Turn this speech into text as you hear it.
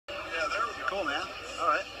Cool, man. All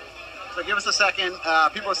right. So give us a second.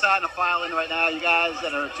 People are starting to file in right now. You guys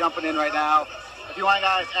that are jumping in right now. If you want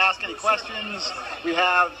guys to ask any questions, we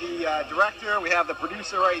have the director, we have the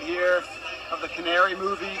producer right here of the Canary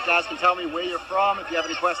movie. You guys can tell me where you're from if you have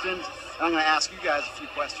any questions. And I'm going to ask you guys a few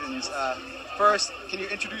questions. First, can you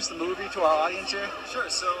introduce the movie to our audience here? Sure.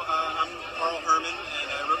 So I'm Carl Herman, and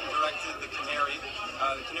I wrote and directed The Canary.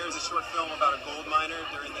 The Canary is a short film about a gold miner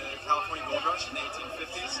during the California gold rush in the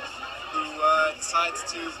 1850s who decides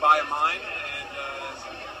to buy a mine, and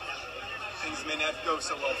things may not go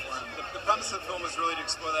so well for him. The premise of the film was really to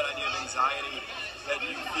explore that idea of anxiety that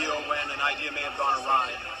you feel when an idea may have gone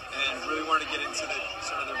awry, and really wanted to get into the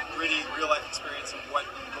sort of the gritty, real-life experience of what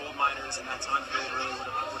gold miners in that time period really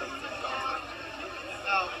would have gone through.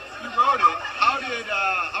 Now, you wrote it. How did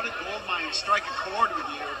gold mining strike a chord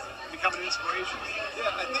with you, become an inspiration?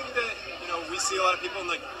 Yeah, I think that we see a lot of people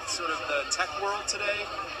in sort of the tech world today,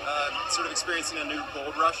 sort of experiencing a new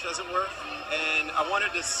gold rush, as it were. And I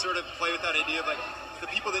wanted to sort of play with that idea of the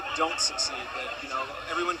people that don't succeed. That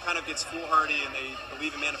everyone kind of gets foolhardy and they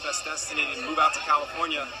believe in manifest destiny and move out to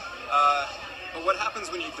California. But what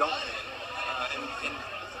happens when you don't make it? And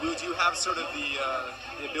would you have sort of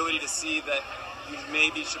the ability to see that you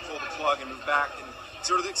maybe should pull the plug and move back and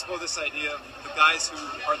sort of explore this idea of the guys who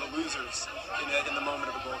are the losers in the moment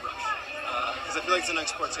of a gold rush? Because I feel like it's an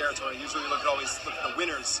unexplored territory. Usually we always look at the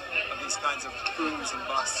winners of these kinds of booms and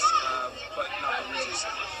busts, but not the losers.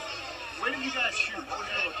 Where did you guys shoot? What was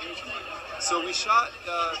your location? So we shot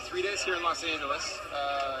 3 days here in Los Angeles,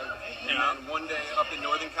 and then 1 day up in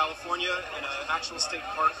Northern California in an actual state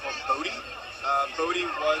park called Bodie. Bodie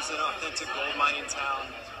was an authentic gold mining town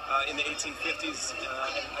in the 1850s,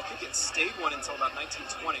 and I think it stayed one until about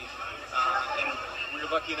 1920. And we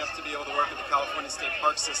were lucky enough to be able to work with the California State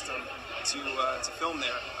Park System to film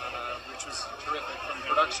there, which was terrific from a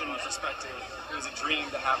production perspective. It was a dream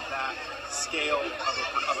to have that scale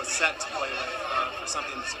of a set to play with for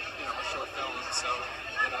something that's a short film. So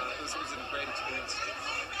it was a great experience.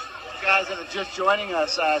 You guys that are just joining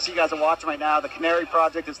us, so you guys are watching right now, the Canary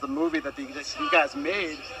Project is the movie that you guys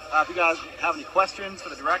made. If you guys have any questions for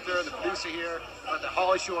the director, the producer here, we're at the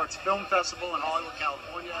Hollyshorts Film Festival in Hollywood,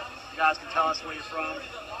 California. You guys can tell us where you're from.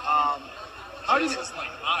 This is like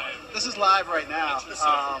live. This is live right now. I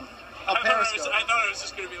thought it was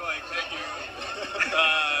just going to be like, thank you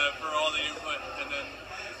for all the input, and then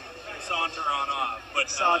saunter on off. But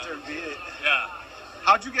saunter and beat it. Yeah.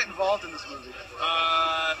 How'd you get involved in this movie?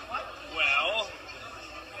 Well,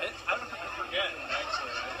 I forget,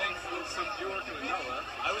 actually. I think you were working with Noah.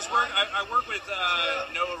 I work with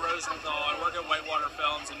Noah Rosenthal. I work at Whitewater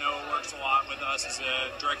Films, and Noah works a lot with us as a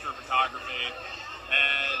director of photography.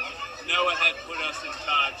 And Noah had put us in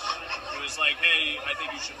touch. He was like, hey, I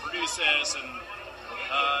think you should produce this, and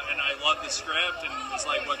I loved the script, and was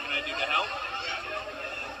like, what can I do to help?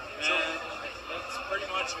 And that's pretty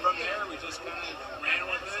much from there. We just kind of ran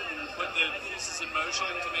with it and put the pieces in motion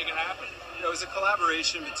to make it happen. It was a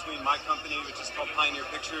collaboration between my company, which is called Pioneer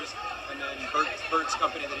Pictures, and then Bert's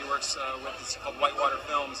company that he works with is called Whitewater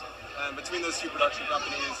Films. And between those two production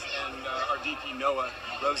companies and our DP Noah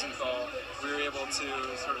Rosenthal, we were able to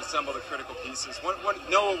sort of assemble the critical pieces.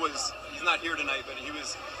 Noah he's not here tonight, but he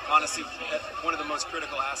was honestly one of the most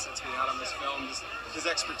critical assets we had on this film. His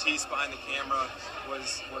expertise behind the camera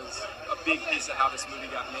was a big piece of how this movie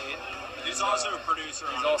got made. He's also a producer.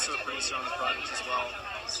 He's also a producer on the project as well.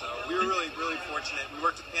 So we were really, really fortunate. We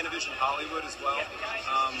worked with Panavision Hollywood as well.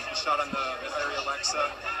 We shot on the Atari Alexa,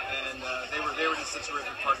 and they were just a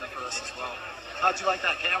terrific partner for us as well. How'd you like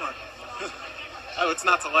that camera? Oh, it's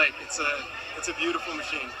not to like. It's a beautiful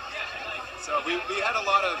machine. So we had a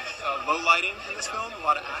lot of low lighting in this film, a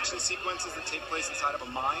lot of action sequences that take place inside of a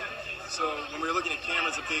mine. So when we were looking at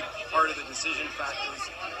cameras, a big part of the decision factor is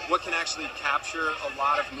what can actually capture a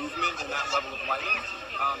lot of movement in that level of lighting.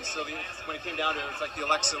 So when it came down to it, it's like the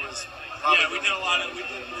Alexa was probably... Yeah, we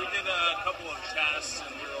did a couple of tests,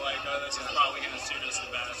 and we were like, oh, this is probably going to suit us the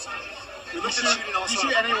best. So we looked at shooting also... Did you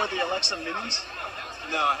shoot any with the Alexa Minis?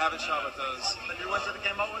 No, I haven't shot with those. The new ones that they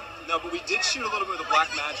came out with? No, but we did shoot a little bit with the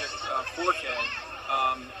Blackmagic 4K.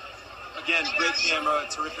 Again, great camera,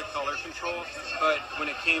 terrific color control, but when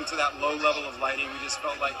it came to that low level of lighting, we just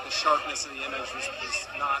felt like the sharpness of the image was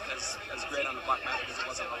not as great on the Blackmagic as it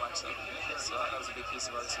was on Alexa. So that was a big piece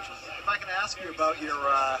of our decision. If I can ask you about your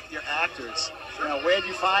actors, where did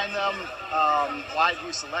you find them? Why did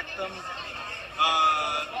you select them?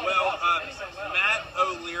 Matt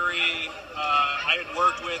O'Leary, I had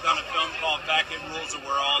worked with on a film called Beckett Rules the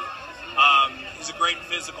World. He's a great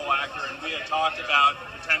physical actor, and we had talked about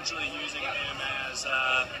potentially using him as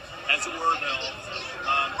a Orville.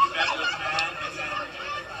 He met with Matt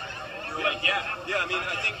I mean,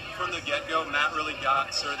 I think from the get-go, Matt really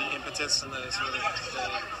got sort of the impetus and the sort of the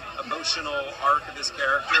emotional arc of this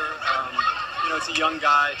character. You know, it's a young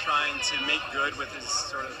guy trying to make good with his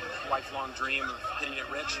sort of lifelong dream of hitting it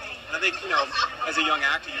rich. And I think, you know, as a young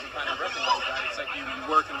actor, you can kind of recognize that. It's like you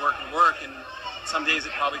work and work and work, and some days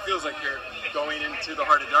it probably feels like you're going into the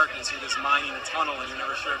heart of darkness. You're just mining a tunnel, and you're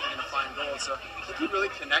never sure if you're going to find gold. So I think he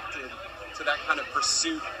really connected to that kind of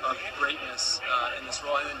pursuit of greatness in this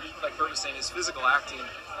role. And then, like Bert was saying, his physical acting,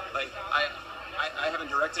 like I haven't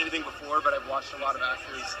directed anything before, but I've watched a lot of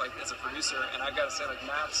actors like as a producer, and I've got to say, like,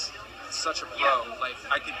 Matt's such a pro. Like,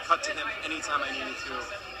 I could cut to him anytime I needed to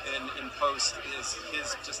in post.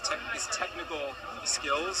 His technical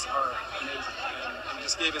skills are amazing, and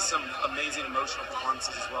just gave us some amazing emotional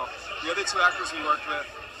performances as well. The other two actors we worked with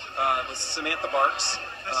was Samantha Barks.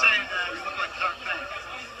 They're saying you look like Clark Kent.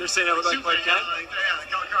 They're saying I look like Clark Kent? Yeah,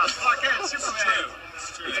 Clark Kent, Superman.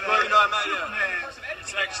 It's true. Well, you know, I'm not, yeah.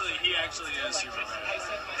 He actually is Superman.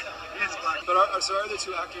 But our other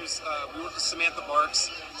two actors, we worked with Samantha Barks.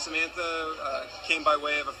 Samantha came by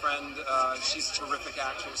way of a friend. She's a terrific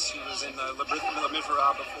actress. She was in Le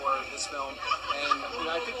Miserable before this film, and you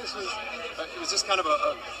know, I think this was it was just kind of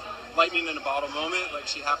a lightning in a bottle moment. Like,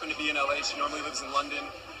 she happened to be in LA. She normally lives in London,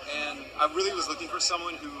 and I really was looking for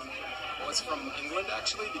someone who was from England,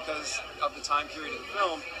 actually, because of the time period of the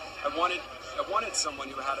film. I wanted someone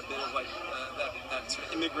who had a bit of like that sort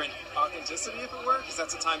of immigrant authenticity, if it were, because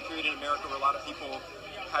that's a time period in America where a lot of people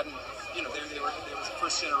hadn't, you know, they were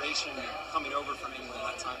first generation coming over from England in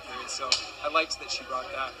that time period. So I liked that she brought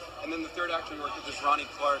that. And then the third actor we worked with is Ronnie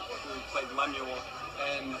Clark, who played Lemuel,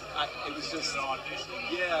 and it was just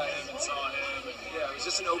yeah, it was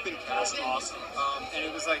just an open cast. Awesome. And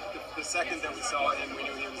it was like the second that we saw him, we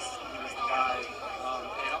knew he was the guy.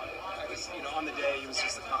 You know, on the day, he was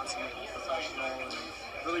just a consummate professional and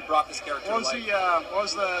really brought this character to life. What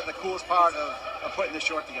was the coolest part of putting this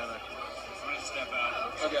short together? I'm gonna step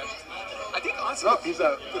out. Okay. I think honestly,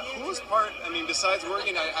 the coolest part, I mean, besides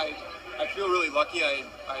working, I feel really lucky. I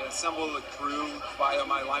assembled a crew via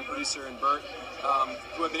my line producer and Bert,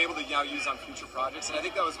 who I've been able to now use on future projects. And I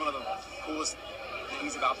think that was one of the coolest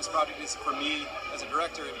things about this project is, for me, as a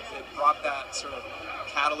director, it brought that sort of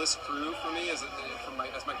catalyst crew for me as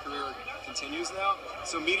my career continues now.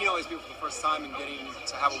 So meeting all these people for the first time and getting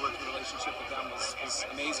to have a working relationship with them was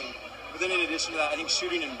amazing. But then in addition to that, I think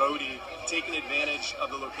shooting in Bodie, taking advantage of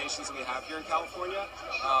the locations that we have here in California,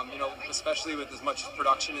 you know, especially with as much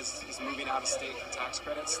production is moving out of state for tax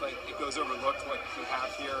credits, like, it goes overlooked what we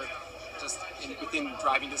have here just within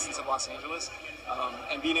driving distance of Los Angeles.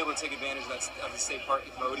 And being able to take advantage of the state park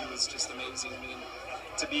at Bodie was just amazing. I mean,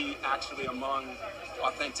 to be actually among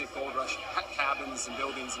authentic Gold Rush cabins and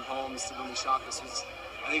buildings and homes when we shot this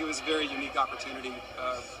I think it was a very unique opportunity,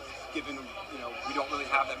 given, you know, we don't really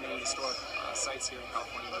have that many historic sites here in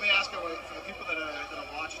California. Let me ask you, for the people that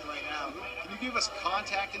are watching right now, can you give us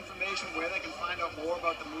contact information where they can find out more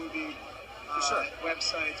about the movie? For sure.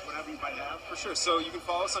 Websites, whatever you might have. For sure. So you can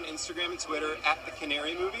follow us on Instagram and Twitter at the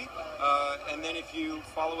Canary Movie, and then if you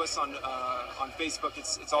follow us on Facebook,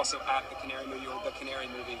 it's also at the Canary Movie or the Canary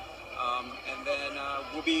Movie. And then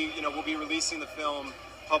we'll be releasing the film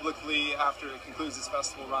publicly after it concludes its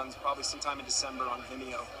festival runs, probably sometime in December on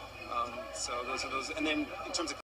Vimeo. So those are those. And then in terms of